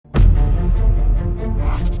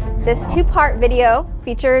This two-part video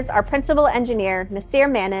features our principal engineer, Nasir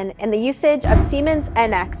Mannan, and the usage of Siemens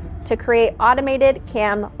NX to create automated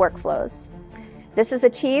CAM workflows. This is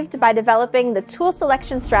achieved by developing the tool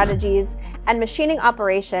selection strategies and machining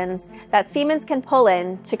operations that Siemens can pull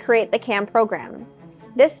in to create the CAM program.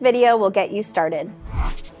 This video will get you started.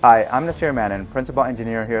 Hi, I'm Nasir Mannan, Principal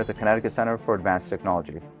Engineer here at the Connecticut Center for Advanced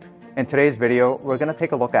Technology. In today's video, we're going to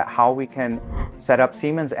take a look at how we can set up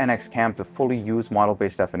Siemens NX CAM to fully use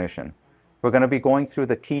model-based definition. We're going to be going through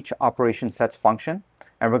the teach operation sets function,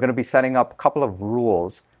 and we're going to be setting up a couple of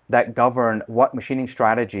rules that govern what machining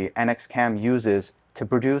strategy NX CAM uses to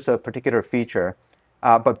produce a particular feature,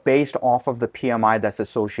 but based off of the PMI that's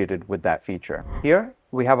associated with that feature. Here,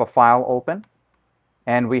 we have a file open,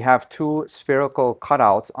 and we have two spherical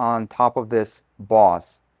cutouts on top of this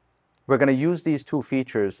boss. We're going to use these two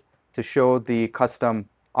features to show the custom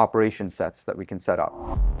operation sets that we can set up.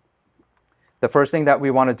 The first thing that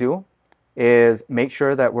we want to do is make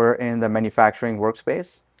sure that we're in the manufacturing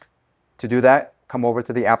workspace. To do that, come over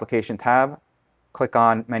to the application tab, click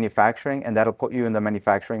on manufacturing, and that'll put you in the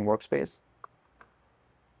manufacturing workspace.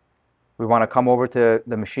 We want to come over to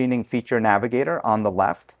the machining feature navigator on the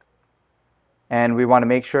left, and we want to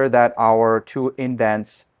make sure that our two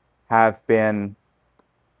indents have been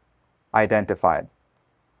identified.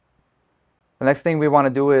 The next thing we want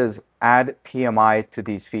to do is add PMI to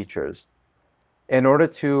these features. In order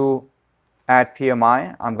to add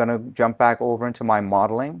PMI, I'm going to jump back over into my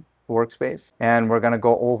modeling workspace, and we're going to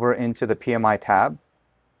go over into the PMI tab.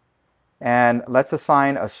 And let's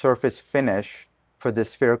assign a surface finish for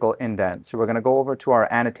this spherical indent. So we're going to go over to our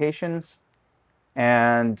annotations,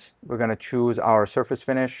 and we're going to choose our surface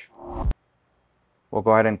finish. We'll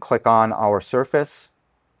go ahead and click on our surface.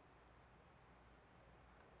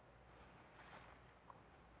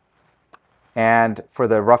 And for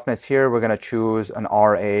the roughness here, we're going to choose an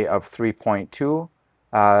RA of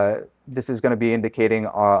 3.2. This is going to be indicating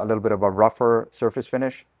a little bit of a rougher surface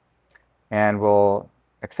finish. And we'll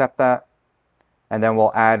accept that. And then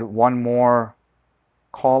we'll add one more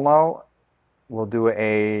call out. We'll do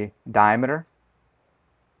a diameter.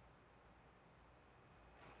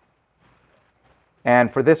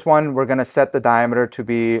 And for this one, we're going to set the diameter to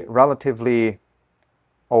be relatively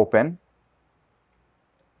open.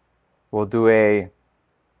 We'll do a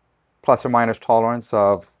plus or minus tolerance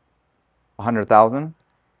of 100,000.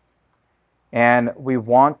 And we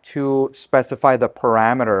want to specify the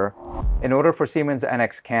parameter. In order for Siemens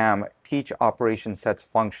NX CAM teach operation sets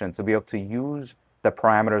function to be able to use the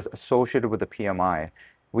parameters associated with the PMI,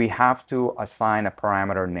 we have to assign a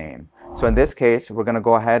parameter name. So in this case, we're going to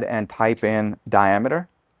go ahead and type in diameter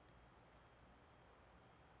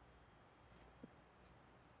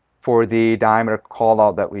for the diameter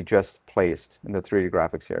callout that we just placed in the 3D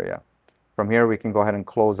graphics area. From here, we can go ahead and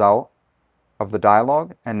close out of the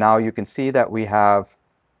dialog, and now you can see that we have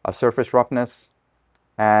a surface roughness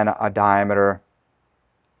and a diameter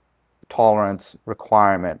tolerance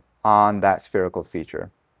requirement on that spherical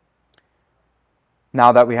feature.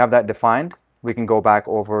 Now that we have that defined, we can go back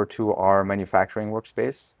over to our manufacturing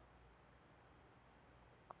workspace.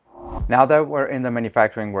 Now that we're in the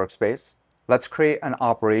manufacturing workspace, let's create an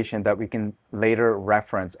operation that we can later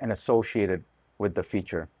reference and associate it with the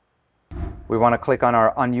feature. We want to click on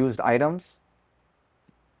our unused items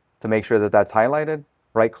to make sure that that's highlighted.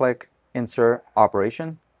 Right-click, insert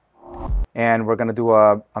operation. And we're going to do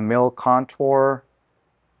a mill contour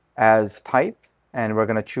as type. And we're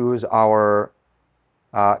going to choose our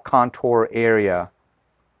contour area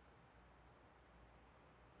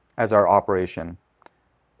as our operation.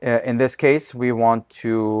 In this case, we want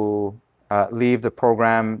to leave the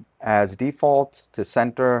program as default to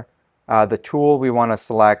center. The tool, we want to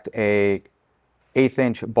select a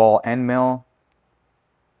 1/8" ball end mill.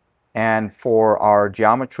 And for our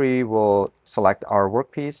geometry, we'll select our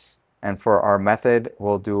workpiece. And for our method,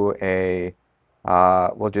 we'll do a,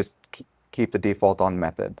 we'll just keep the default on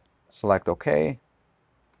method. Select OK.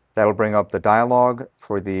 That'll bring up the dialog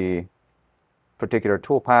for the particular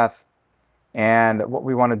toolpath. And what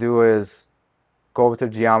we want to do is go over to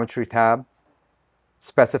the Geometry tab,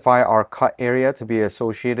 specify our cut area to be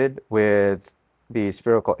associated with the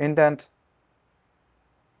spherical indent,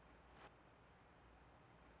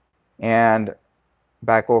 and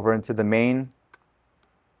back over into the main,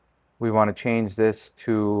 we want to change this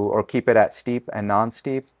to, or keep it at steep and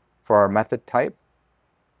non-steep for our method type.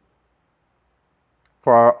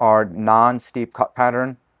 For our non-steep cut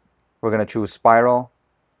pattern, we're going to choose spiral,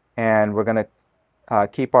 and we're going to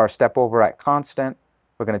keep our step over at constant.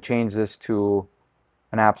 We're going to change this to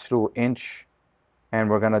an absolute inch, and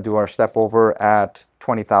we're going to do our step over at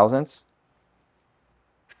 20 thousandths.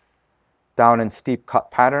 Down in steep cut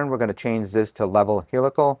pattern, we're going to change this to level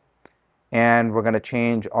helical, and we're going to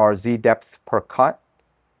change our Z depth per cut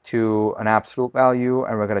to an absolute value,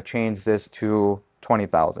 and we're going to change this to 20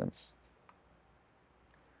 thousandths.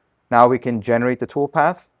 Now we can generate the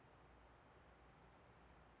toolpath.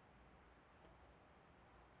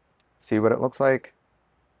 See what it looks like.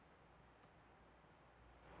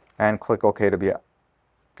 And click OK to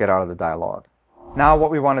get out of the dialog. Now what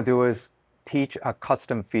we want to do is teach a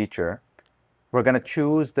custom feature. We're going to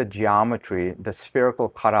choose the geometry, the spherical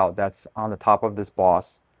cutout that's on the top of this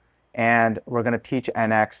boss, and we're going to teach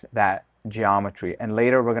NX that geometry. And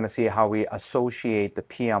later we're going to see how we associate the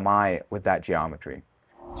PMI with that geometry.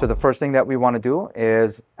 So the first thing that we want to do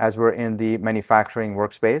is, as we're in the manufacturing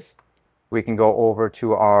workspace, we can go over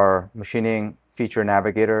to our machining feature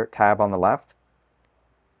navigator tab on the left,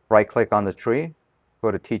 right click on the tree,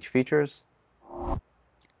 go to teach features,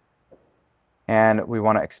 and we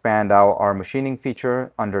want to expand out our machining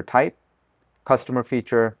feature under type, customer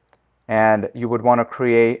feature, and you would want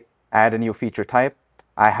to add a new feature type.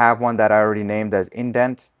 I have one that I already named as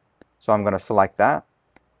indent, so I'm going to select that.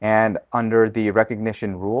 And under the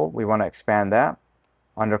recognition rule, we want to expand that.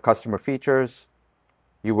 Under customer features,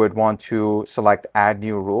 you would want to select add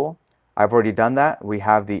new rule. I've already done that. We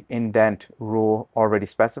have the indent rule already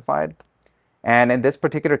specified. And in this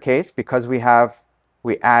particular case, because we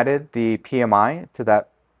added the PMI to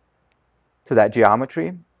that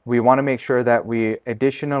geometry, we want to make sure that we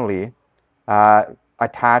additionally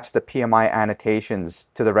attach the PMI annotations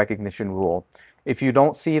to the recognition rule. If you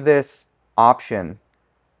don't see this option,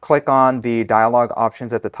 click on the dialog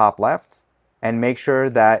options at the top left and make sure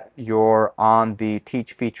that you're on the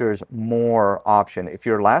teach features more option. If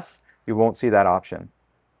you're less, you won't see that option.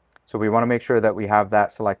 So we want to make sure that we have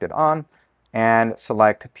that selected on and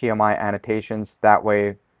select PMI annotations. That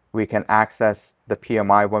way we can access the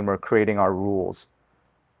PMI when we're creating our rules.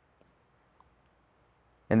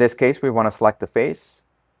 In this case, we want to select the face,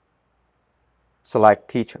 select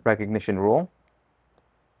teach recognition rule,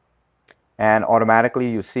 and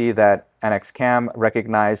automatically you see that NX Cam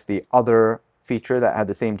recognized the other feature that had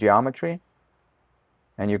the same geometry,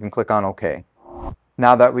 and you can click on OK.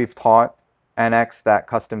 Now that we've taught NX that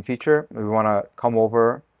custom feature, we want to come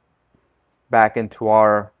over back into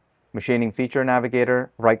our machining feature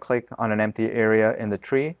navigator, right click on an empty area in the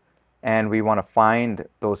tree, and we want to find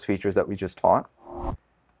those features that we just taught.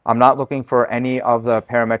 I'm not looking for any of the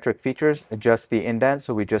parametric features, just the indent,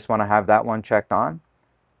 so we just want to have that one checked on.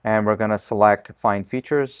 And we're going to select find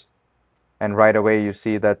features, and right away you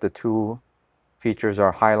see that the two features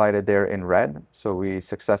are highlighted there in red, so we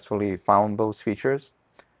successfully found those features.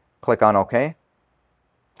 Click on OK,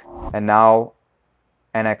 and now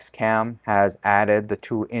NX Cam has added the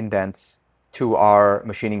two indents to our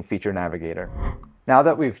machining feature navigator. Now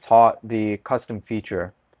that we've taught the custom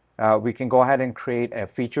feature, we can go ahead and create a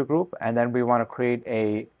feature group, and then we want to create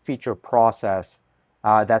a feature process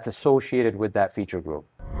that's associated with that feature group.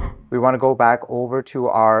 We want to go back over to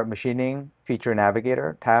our machining feature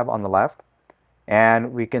navigator tab on the left,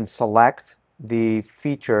 and we can select the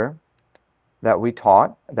feature that we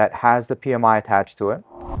taught that has the PMI attached to it.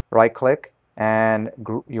 Right click and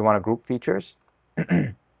you want to group features.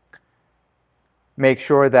 Make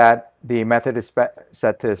sure that the method is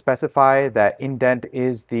set to specify that indent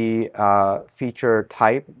is the feature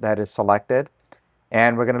type that is selected,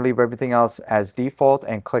 and we're going to leave everything else as default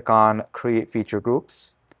and click on create feature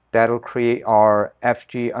groups. That'll create our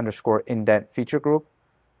FG_indent feature group.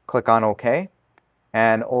 Click on OK,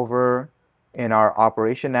 and over in our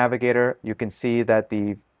operation navigator you can see that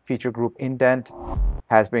the feature group indent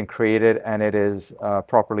has been created, and it is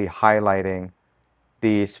properly highlighting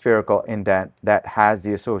the spherical indent that has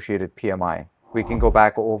the associated PMI. We can go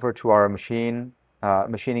back over to our machining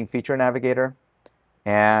feature navigator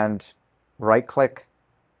and right click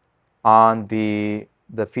on the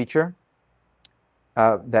feature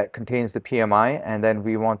that contains the PMI, and then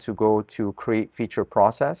we want to go to create feature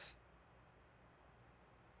process.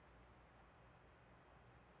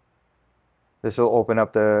 This will open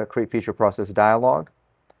up the create feature process dialog,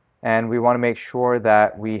 and we want to make sure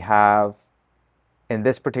that we have, in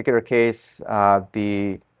this particular case,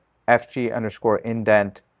 the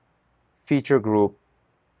FG_indent feature group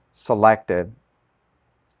selected,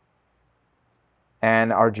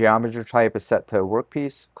 and our geometry type is set to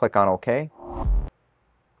workpiece. Click on OK.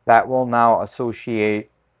 That will now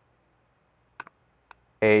associate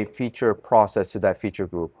a feature process to that feature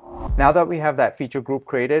group. Now that we have that feature group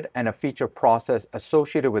created and a feature process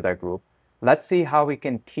associated with that group, let's see how we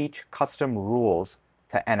can teach custom rules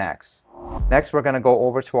to NX. Next, we're going to go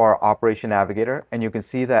over to our operation navigator, and you can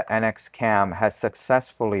see that NX Cam has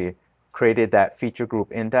successfully created that feature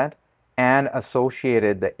group indent and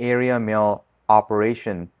associated the area mill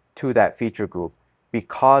operation to that feature group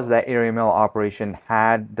because that area mill operation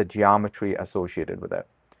had the geometry associated with it.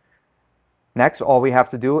 Next, all we have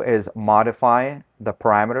to do is modify the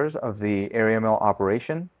parameters of the area mill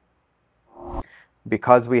operation.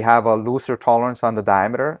 Because we have a looser tolerance on the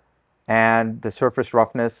diameter and the surface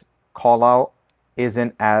roughness callout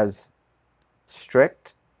isn't as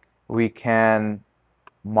strict, we can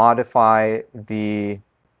modify the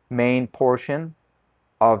main portion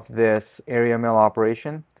of this area mill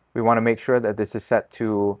operation. We want to make sure that this is set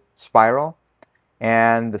to spiral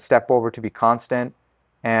and the step over to be constant.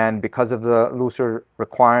 And because of the looser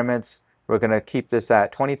requirements, we're going to keep this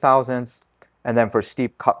at 20 thousandths. And then for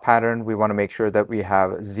steep cut pattern, we want to make sure that we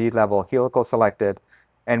have Z-level helical selected,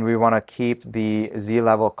 and we want to keep the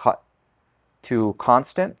Z-level cut to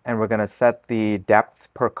constant, and we're going to set the depth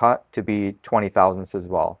per cut to be 20 thousandths as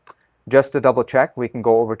well. Just to double check, we can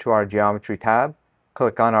go over to our geometry tab,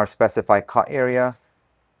 click on our specify cut area,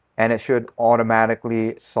 and it should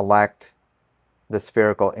automatically select the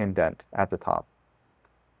spherical indent at the top.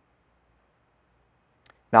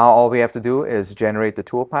 Now all we have to do is generate the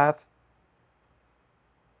toolpath.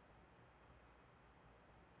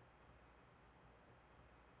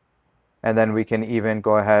 And then we can even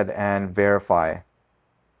go ahead and verify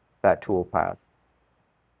that toolpath.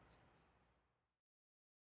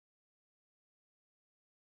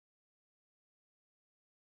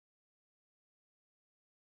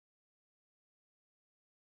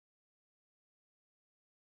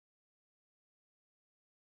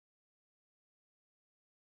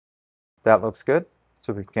 That looks good.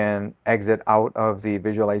 So we can exit out of the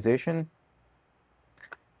visualization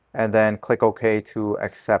and then click OK to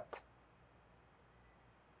accept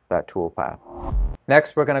that toolpath.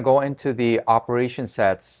 Next, we're going to go into the operation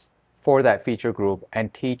sets for that feature group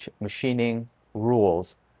and teach machining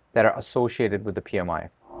rules that are associated with the PMI.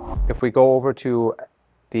 If we go over to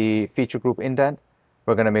the feature group indent,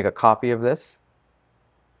 we're going to make a copy of this.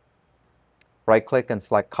 Right click and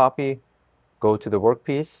select copy, go to the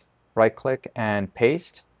workpiece, right click and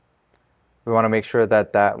paste. We want to make sure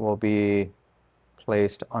that that will be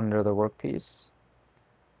placed under the workpiece.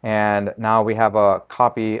 And now we have a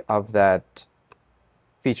copy of that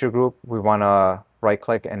feature group. We want to right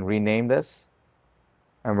click and rename this.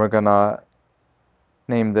 And we're going to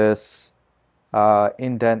name this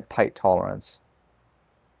indent tight tolerance.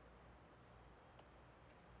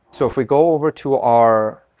 So if we go over to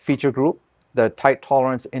our feature group, the tight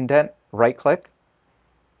tolerance indent, right click,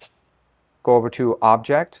 go over to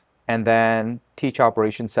object, and then teach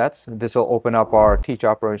operation sets. This will open up our teach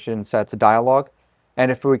operation sets dialog. And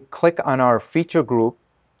if we click on our feature group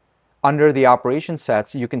under the operation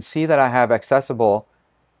sets, you can see that I have accessible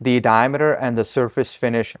the diameter and the surface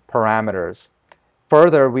finish parameters.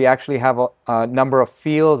 Further, we actually have a number of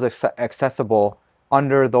fields accessible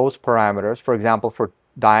under those parameters. For example, for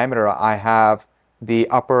diameter, I have the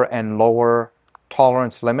upper and lower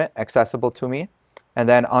tolerance limit accessible to me. And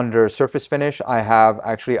then under surface finish, I have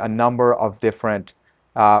actually a number of different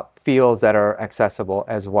fields that are accessible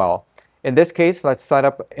as well. In this case, let's set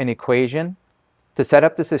up an equation. To set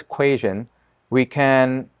up this equation, we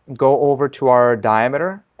can go over to our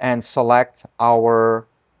diameter and select our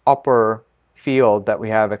upper field that we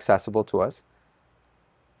have accessible to us.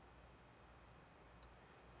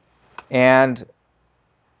 And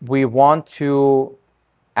we want to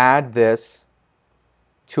add this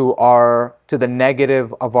to the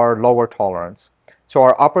negative of our lower tolerance. So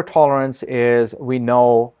our upper tolerance is, we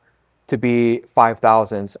know, to be 5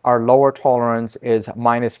 thousandths. Our lower tolerance is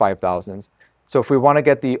minus 5 thousandths. So if we want to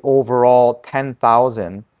get the overall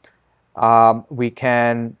 10,000, we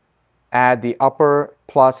can add the upper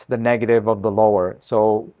plus the negative of the lower.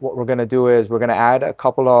 So what we're going to do is we're going to add a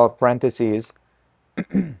couple of parentheses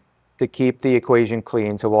to keep the equation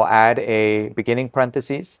clean. So we'll add a beginning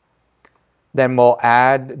parentheses. Then we'll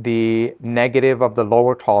add the negative of the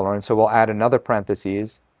lower tolerance. So we'll add another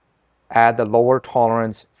parentheses, add the lower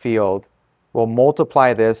tolerance field. We'll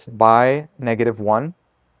multiply this by -1.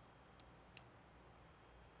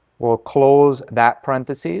 We'll close that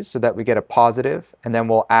parentheses so that we get a positive, and then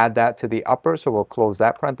we'll add that to the upper, so we'll close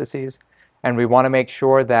that parentheses. And we want to make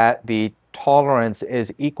sure that the tolerance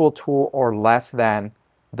is equal to or less than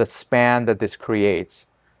the span that this creates.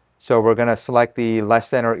 So we're going to select the less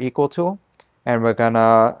than or equal to, and we're going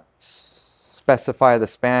to specify the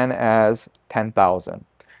span as 10,000.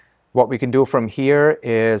 What we can do from here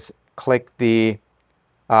is click the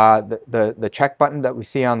check button that we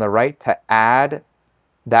see on the right to add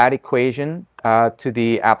that equation to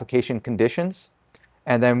the application conditions.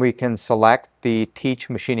 and then we can select the Teach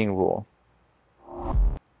Machining rule.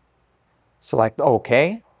 Select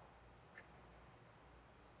OK.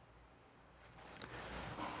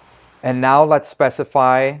 And now let's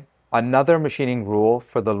specify another machining rule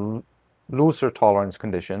for the looser tolerance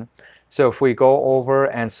condition. So if we go over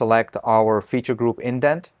and select our feature group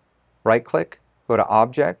indent, right-click, go to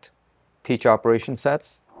Object, Teach Operation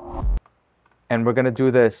Sets, and we're going to do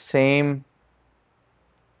the same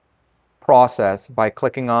process by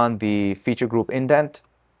clicking on the feature group indent.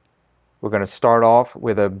 We're going to start off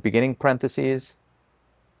with a beginning parentheses,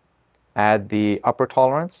 add the upper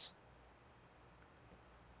tolerance,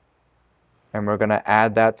 and we're going to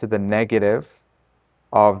add that to the negative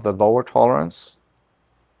of the lower tolerance.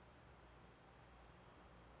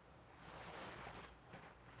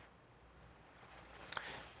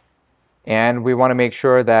 And we want to make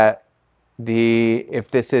sure that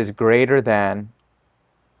if this is greater than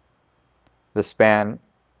the span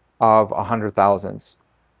of 100 thousandths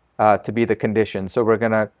to be the condition. So we're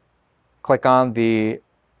going to click on the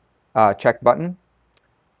check button.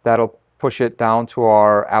 That'll push it down to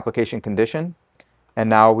our application condition. And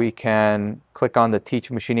now we can click on the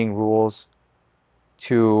Teach Machining Rules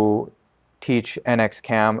to teach NX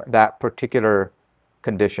Cam that particular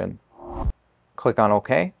condition. Click on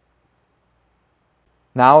OK.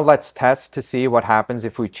 Now let's test to see what happens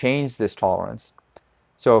if we change this tolerance.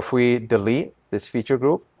 So if we delete this feature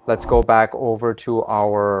group, let's go back over to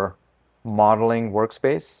our modeling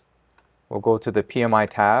workspace. We'll go to the PMI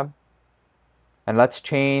tab. And let's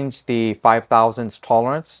change the 5 thousandths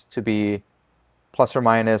tolerance to be plus or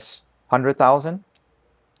minus 100,000.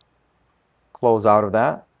 Close out of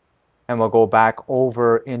that. And we'll go back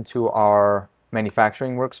over into our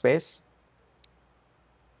manufacturing workspace.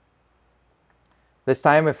 This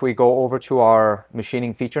time, if we go over to our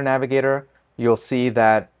machining feature navigator, you'll see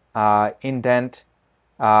that indent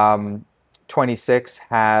 26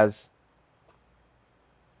 has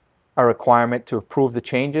a requirement to approve the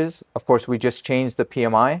changes. Of course, we just changed the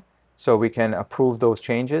PMI, so we can approve those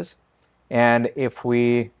changes. And if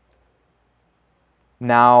we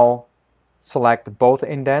now select both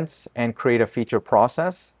indents and create a feature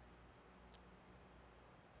process,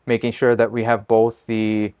 making sure that we have both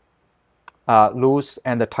the loose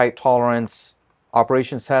and the tight tolerance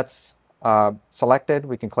operation sets selected,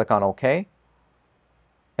 we can click on OK.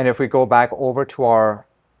 And if we go back over to our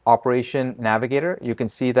operation navigator, you can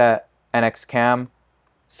see that NX Cam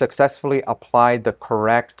successfully applied the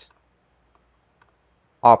correct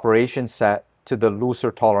operation set to the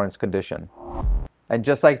looser tolerance condition. And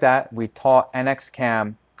just like that, we taught NX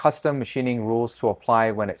Cam custom machining rules to apply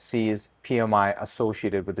when it sees PMI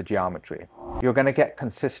associated with the geometry. You're going to get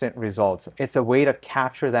consistent results. It's a way to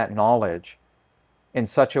capture that knowledge in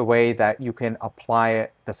such a way that you can apply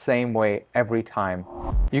it the same way every time.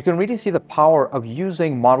 You can really see the power of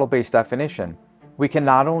using model-based definition. We can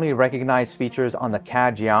not only recognize features on the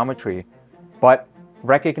CAD geometry, but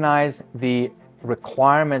recognize the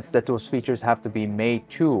requirements that those features have to be made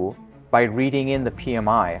to by reading in the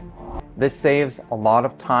PMI. This saves a lot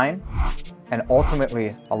of time and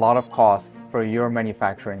ultimately a lot of cost for your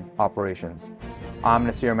manufacturing operations. I'm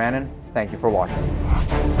Nasir Mannan. Thank you for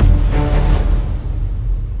watching.